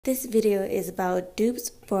This video is about dupes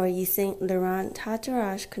for Yves Laruent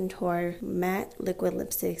Tatouage Couture Matte Liquid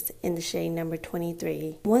Lipsticks in the shade number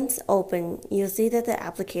 23. Once open, you'll see that the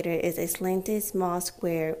applicator is a slanted small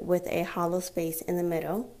square with a hollow space in the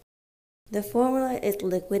middle. The formula is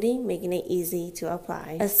liquidy, making it easy to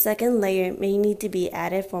apply. A second layer may need to be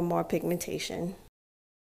added for more pigmentation.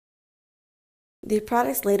 The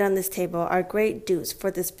products laid on this table are great dupes for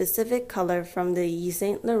the specific color from the Yves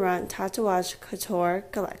Laruent Tatouage Couture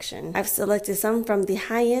collection. I've selected some from the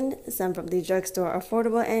high-end, some from the drugstore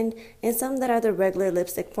affordable end, and some that are the regular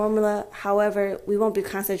lipstick formula. However, we won't be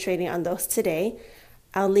concentrating on those today.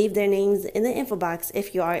 I'll leave their names in the info box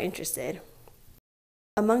if you are interested.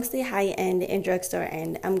 Amongst the high-end and drugstore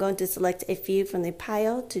end, I'm going to select a few from the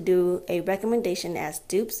pile to do a recommendation as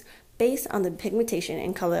dupes based on the pigmentation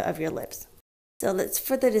and color of your lips. So let's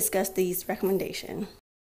further discuss these recommendations.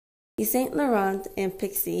 Yves Laruent and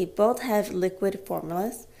Pixie both have liquid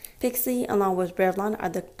formulas. Pixie along with Revlon are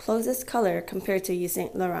the closest color compared to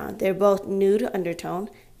Yves Laruent. They're both nude undertone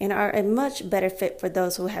and are a much better fit for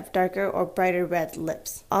those who have darker or brighter red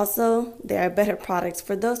lips. Also, they are better products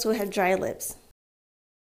for those who have dry lips.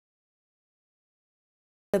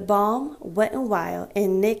 The Balm, Wet n Wild,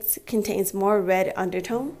 and NYX contains more red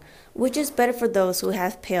undertone, which is better for those who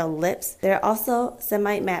have pale lips. They're also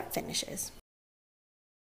semi-matte finishes.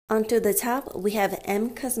 Onto the top, we have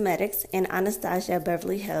M Cosmetics and Anastasia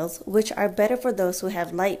Beverly Hills, which are better for those who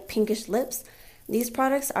have light pinkish lips. These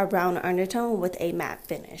products are brown undertone with a matte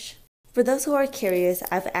finish. For those who are curious,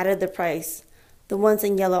 I've added the price. The ones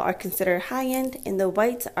in yellow are considered high-end, and the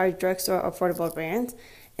whites are drugstore affordable brands.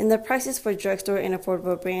 And the prices for drugstore and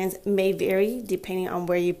affordable brands may vary depending on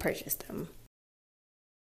where you purchase them.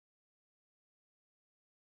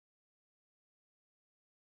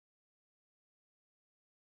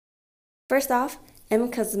 First off, M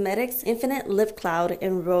Cosmetics Infinite Lip Cloud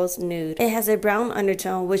in Rose Nude. It has a brown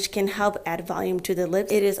undertone which can help add volume to the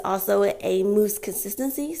lips. It is also a mousse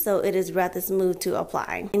consistency, so it is rather smooth to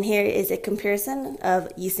apply. And here is a comparison of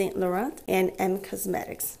Yves Laruent and M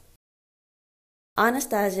Cosmetics.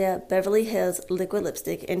 Anastasia Beverly Hills Liquid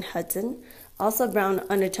Lipstick in Hudson, also brown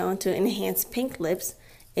undertone to enhance pink lips.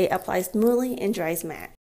 It applies smoothly and dries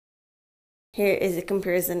matte. Here is a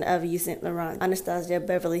comparison of Yves Laruent, Anastasia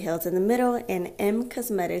Beverly Hills in the middle, and M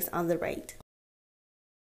Cosmetics on the right.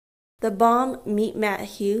 The Balm Meet Matte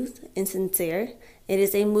Hues in Sincere. It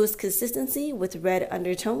is a mousse consistency with red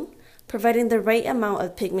undertone, providing the right amount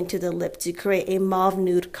of pigment to the lip to create a mauve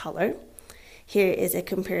nude color. Here is a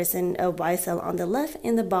comparison of YSL on the left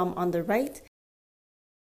and the Balm on the right.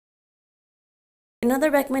 Another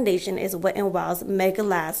recommendation is Wet n Wild's Mega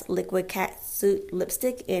Last Liquid Cat Suit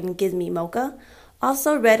Lipstick in Gives Me Mocha.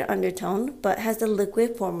 Also red undertone, but has the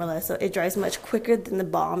liquid formula, so it dries much quicker than the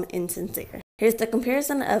Balm in Sincere. Here's the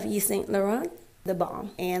comparison of Yves Laruent, the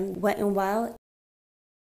Balm, and Wet n Wild.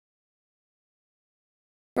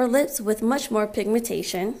 For lips with much more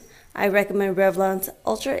pigmentation, I recommend Revlon's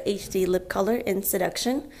Ultra HD Lip Color in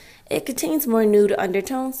Seduction. It contains more nude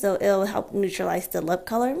undertones, so it'll help neutralize the lip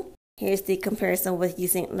color. Here's the comparison with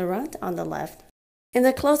Yves Laruent on the left. And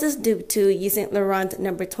the closest dupe to Yves Laruent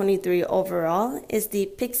number 23 overall is the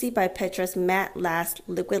Pixie by Petra's Matte Last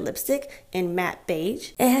Liquid Lipstick in Matte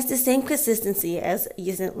Beige. It has the same consistency as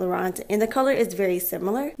Yves Laruent and the color is very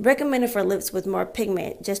similar. Recommended for lips with more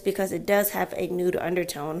pigment just because it does have a nude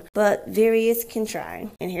undertone, but various can try.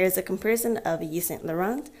 And here's a comparison of Yves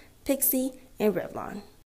Laruent, Pixie, and Revlon.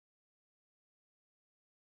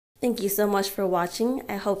 Thank you so much for watching.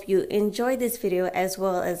 I hope you enjoyed this video as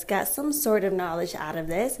well as got some sort of knowledge out of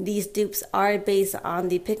this. These dupes are based on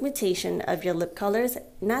the pigmentation of your lip colors,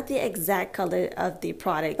 not the exact color of the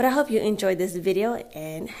product. But I hope you enjoyed this video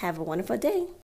and have a wonderful day.